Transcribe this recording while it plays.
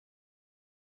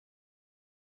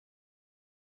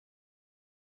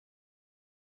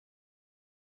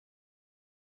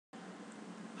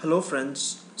Hello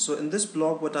friends, so in this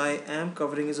blog what I am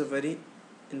covering is a very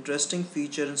interesting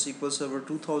feature in SQL Server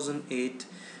 2008,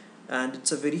 and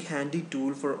it's a very handy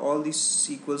tool for all these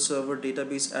SQL Server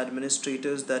database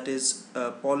administrators, that is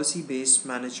policy based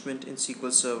management in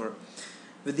SQL Server.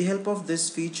 With the help of this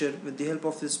feature, with the help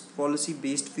of this policy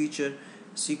based feature,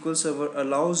 SQL Server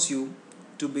allows you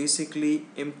to basically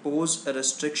impose a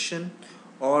restriction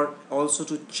or also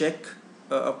to check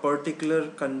a particular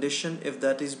condition if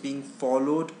that is being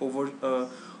followed over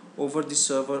the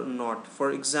server or not.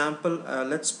 For example,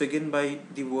 let's begin by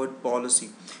the word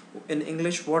policy. In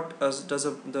English, what does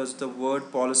the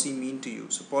word policy mean to you?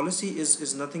 So policy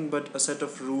is nothing but a set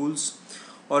of rules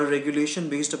or a regulation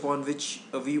based upon which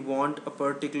we want a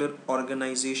particular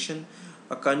organization,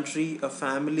 a country, a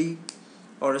family,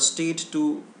 or a state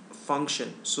to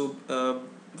function. So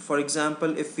for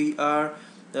example,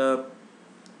 uh,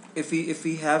 if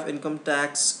we have income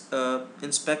tax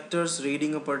inspectors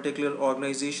raiding a particular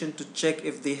organization to check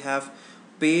if they have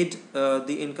paid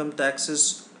the income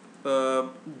taxes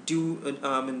due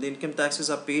the income taxes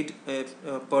are paid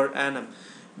per annum.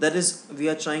 That is, we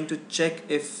are trying to check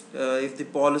if the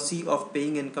policy of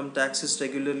paying income taxes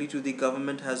regularly to the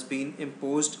government has been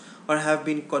imposed or have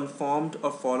been conformed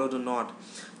or followed or not.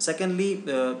 Secondly,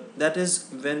 that is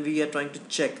when we are trying to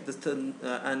check the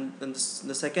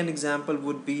second example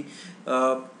would be,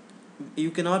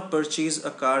 you cannot purchase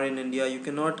a car in India, you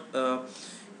cannot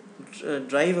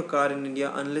drive a car in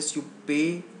India unless you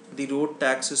pay the road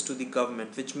taxes to the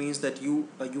government, which means that you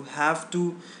have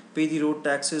to pay the road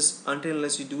taxes. Until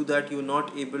unless you do that, you're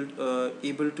not able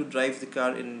to drive the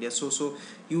car in India. So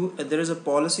you there is a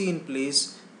policy in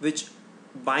place which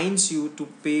binds you to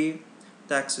pay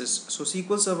taxes. So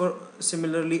SQL Server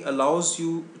similarly allows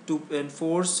you to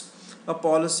enforce a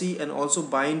policy and also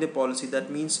bind a policy.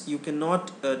 That means you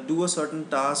cannot do a certain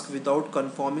task without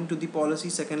conforming to the policy.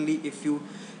 Secondly, if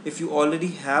you already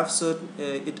have certain,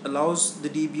 it allows the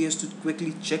DBAs to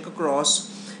quickly check across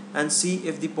and see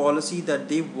if the policy that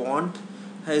they want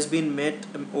has been met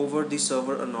over the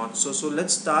server or not. So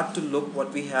let's start to look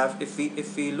what we have.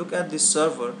 If we look at this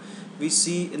server, we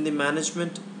see in the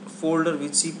management folder,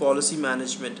 we see policy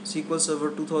management. SQL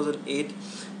Server 2008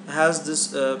 has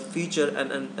this feature,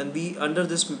 and we under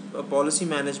this policy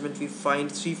management we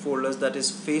find three folders, that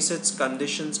is facets,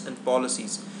 conditions, and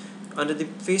policies. Under the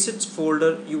facets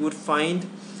folder, you would find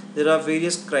there are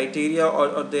various criteria,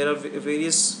 or there are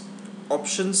various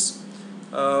options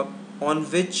on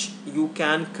which you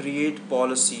can create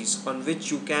policies, on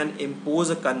which you can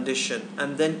impose a condition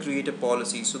and then create a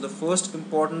policy. So the first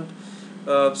important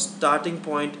starting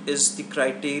point is the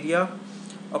criteria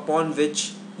upon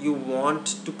which you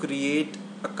want to create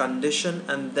a condition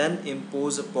and then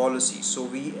impose a policy. So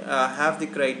we have the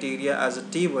criteria as a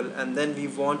table, and then we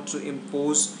want to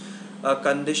impose a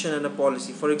condition and a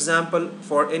policy. For example,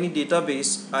 for any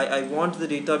database, I want the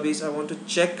database, I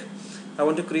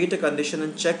want to create a condition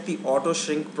and check the auto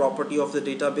shrink property of the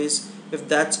database, if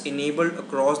that's enabled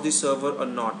across the server or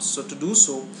not. So to do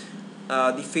so,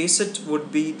 the facet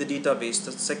would be the database.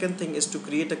 The second thing is to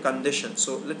create a condition.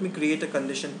 So let me create a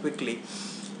condition quickly,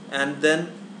 and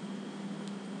then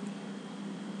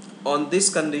on this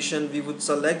condition we would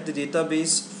select the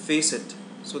database facet.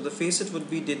 So the facet would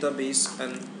be database,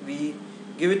 and we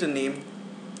give it a name.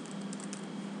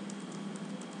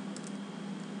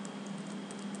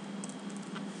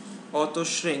 Auto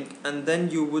shrink, and then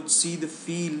you would see the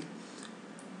field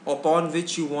upon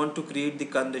which you want to create the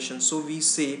condition. So we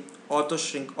say auto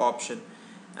shrink option,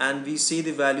 and we say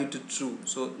the value to true.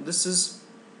 So this is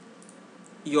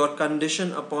your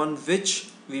condition upon which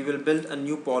we will build a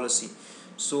new policy.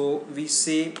 So we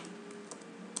say,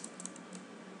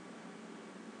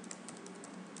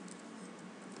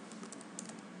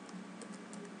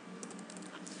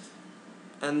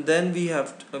 and then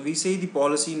we say the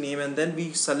policy name, and then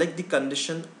we select the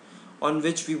condition on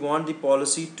which we want the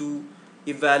policy to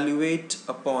evaluate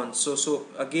upon. So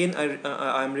again,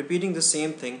 I'm repeating the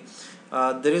same thing.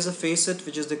 There is a facet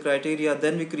which is the criteria,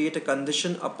 then we create a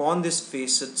condition upon this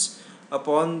facets,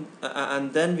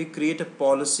 and then we create a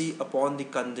policy upon the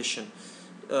condition,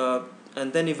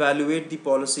 and then evaluate the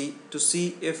policy to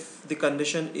see if the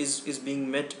condition is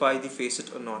being met by the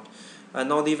facet or not.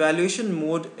 Now the evaluation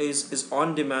mode is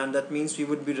on demand. That means we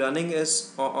would be running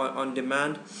as on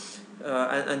demand,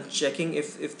 and checking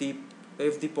if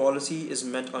the policy is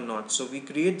met or not. So we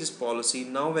create this policy.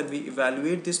 Now when we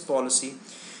evaluate this policy,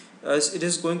 it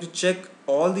is going to check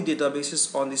all the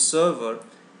databases on the server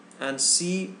and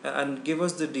see and give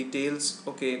us the details,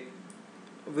 okay,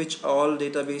 which all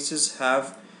databases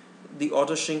have the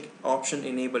auto shrink option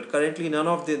enabled. Currently none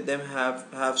of them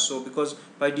have so, because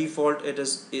by default it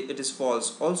is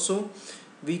false. Also,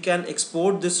 we can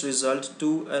export this result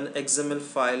to an XML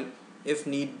file if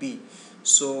need be.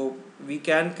 So we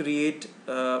can create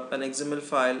an XML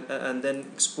file and then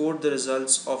export the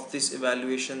results of this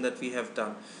evaluation that we have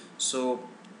done. So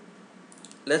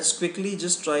let's quickly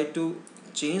just try to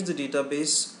change the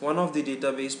database, one of the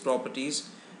database properties,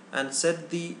 and set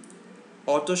the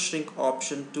auto shrink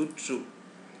option to true,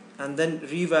 and then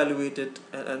reevaluate it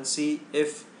and see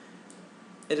if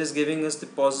it is giving us the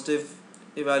positive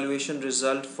evaluation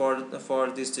result for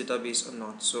this database or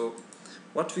not. So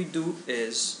what we do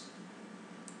is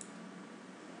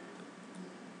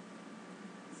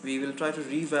we will try to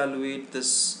reevaluate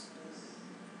this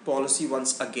policy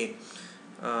once again.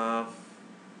 uh,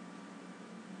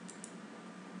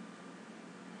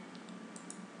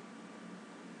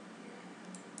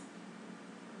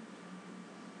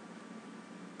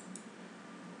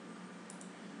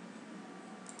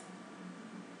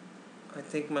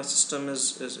 I think my system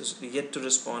is yet to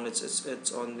respond.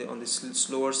 It's on the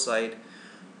slower side.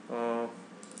 So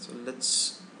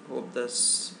let's hope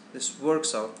this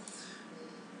works out.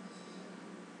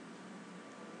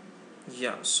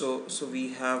 Yeah, so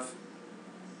we have,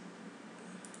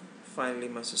 finally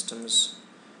my system is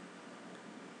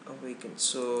awakened.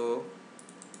 So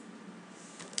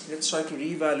let's try to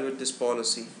reevaluate this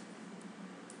policy.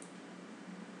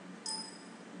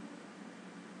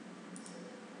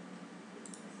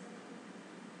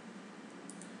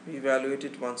 Evaluate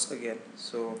it once again.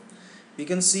 So we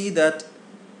can see that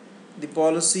the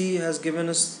policy has given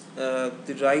us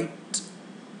the right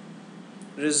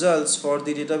results for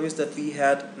the database that we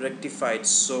had rectified.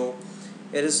 So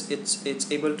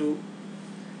it's able to.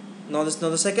 Now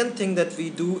the second thing that we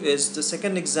do is, the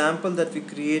second example that we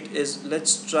create is,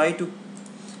 let's try to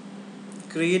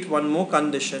create one more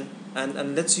condition,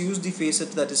 and let's use the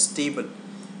facet that is stable.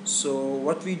 So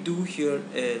what we do here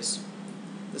is,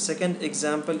 the second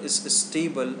example is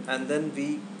stable, and then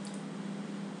we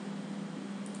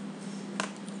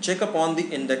check upon the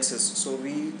indexes. So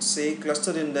we say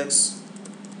cluster index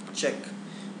check.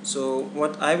 So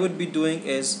what I would be doing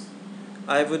is,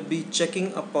 I would be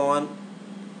checking upon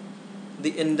the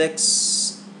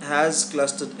index has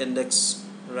clustered index,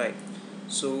 right?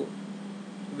 So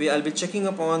I'll be checking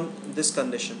upon this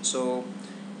condition. So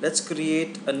let's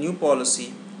create a new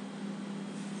policy,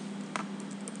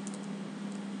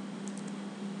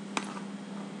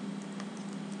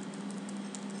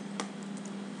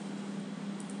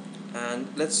 and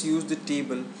let's use the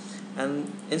table,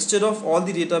 and instead of all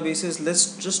the databases,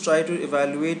 let's just try to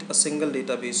evaluate a single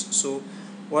database. So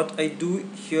what I do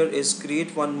here is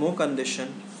create one more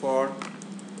condition for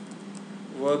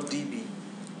workdb,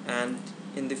 and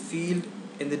in the field,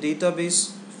 in the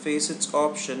database facets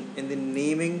option, in the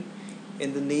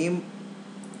name,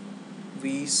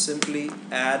 we simply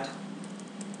add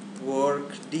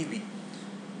workdb.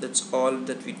 That's all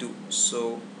that we do.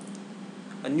 So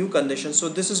a new condition. So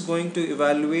this is going to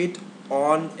evaluate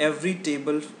on every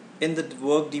table in the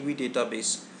workdb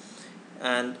database,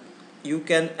 and you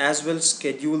can as well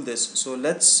schedule this. So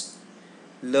let's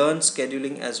learn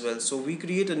scheduling as well. So we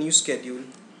create a new schedule,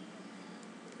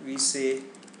 we say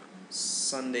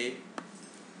Sunday,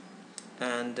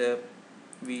 and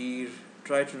we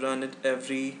try to run it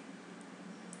every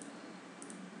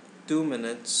 2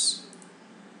 minutes,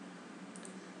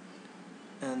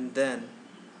 and then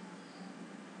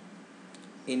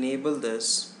enable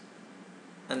this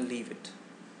and leave it.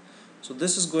 So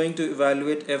this is going to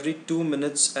evaluate every 2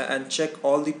 minutes and check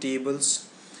all the tables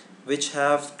which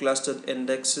have clustered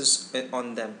indexes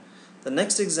on them. The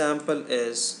next example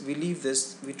is, we leave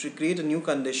this, we create a new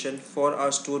condition for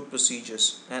our stored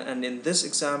procedures, and in this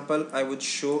example I would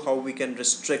show how we can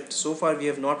restrict. So far we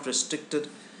have not restricted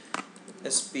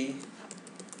SP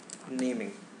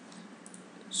naming.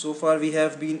 So far we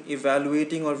have been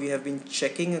evaluating, or we have been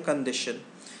checking a condition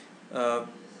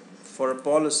for a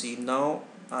policy. Now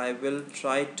I will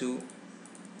try to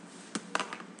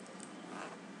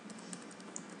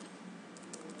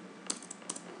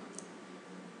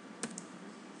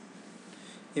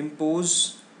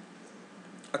impose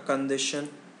a condition.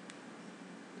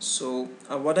 So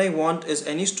what I want is,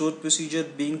 any stored procedure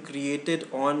being created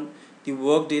on the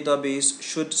work database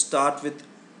should start with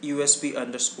USP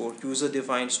underscore, user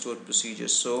defined stored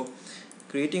procedures. So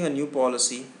creating a new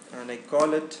policy, and I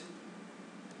call it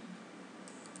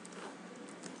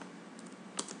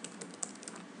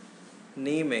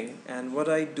naming, and what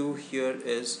I do here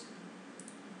is,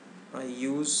 I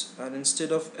use, and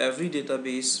instead of every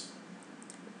database,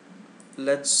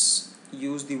 let's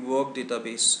use the work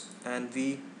database, and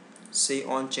we say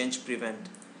on change prevent,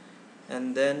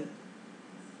 and then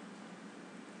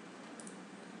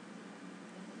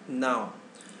now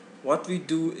what we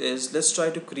do is, let's try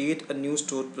to create a new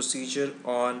stored procedure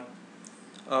on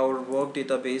our work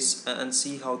database and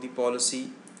see how the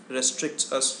policy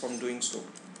restricts us from doing so.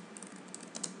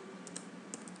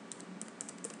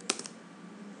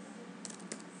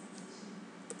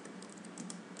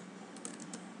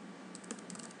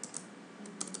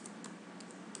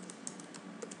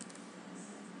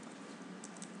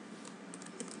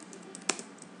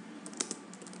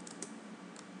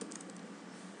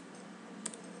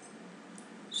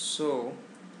 So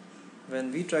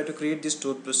when we try to create this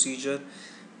stored procedure,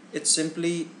 it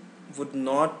simply would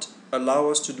not allow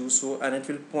us to do so, and it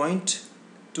will point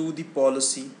to the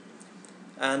policy,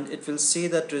 and it will say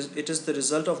that it is the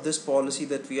result of this policy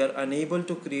that we are unable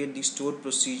to create the stored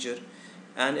procedure,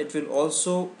 and it will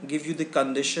also give you the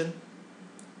condition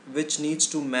which needs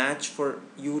to match for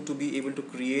you to be able to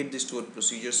create the stored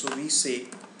procedure. So we say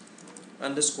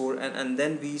underscore, and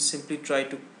then we simply try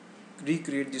to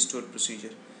recreate the stored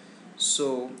procedure.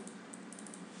 So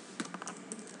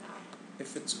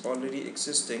if it's already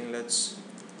existing, let's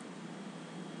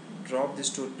drop the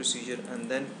stored procedure and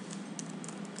then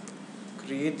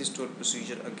create the stored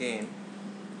procedure again.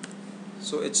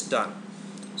 So it's done.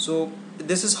 So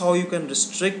this is how you can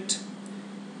restrict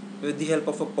with the help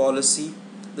of a policy.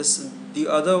 The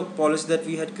other policy that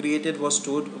we had created was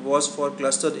for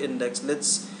clustered index.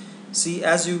 Let's see,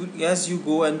 as you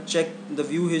go and check the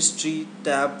view history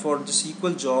tab for the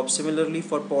SQL job, similarly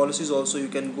for policies also you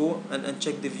can go and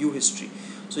check the view history.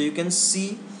 So you can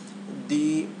see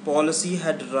the policy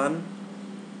had run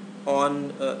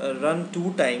on run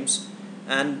 2 times,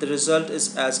 and the result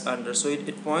is as under. So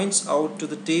it points out to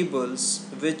the tables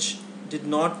which did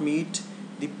not meet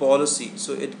the policy,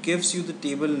 so it gives you the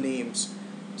table names.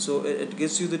 So it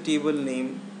gives you the table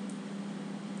name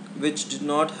which did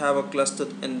not have a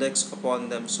clustered index upon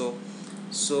them.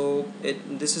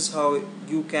 This is how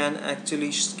you can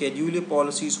actually schedule your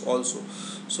policies also.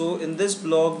 So in this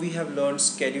blog we have learned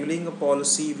scheduling a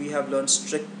policy, we have learned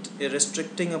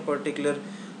restricting a particular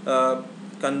uh,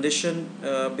 condition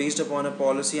based upon a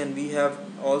policy, and we have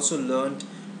also learned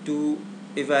to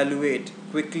evaluate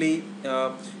quickly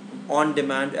on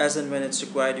demand as and when it's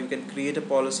required. You can create a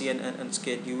policy and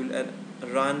schedule and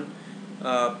run.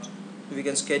 We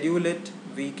can schedule it,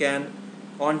 we can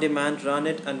on demand run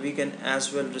it, and we can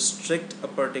as well restrict a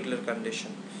particular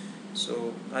condition.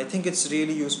 So I think it's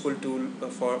really useful tool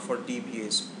for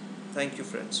DBAs. Thank you,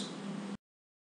 friends.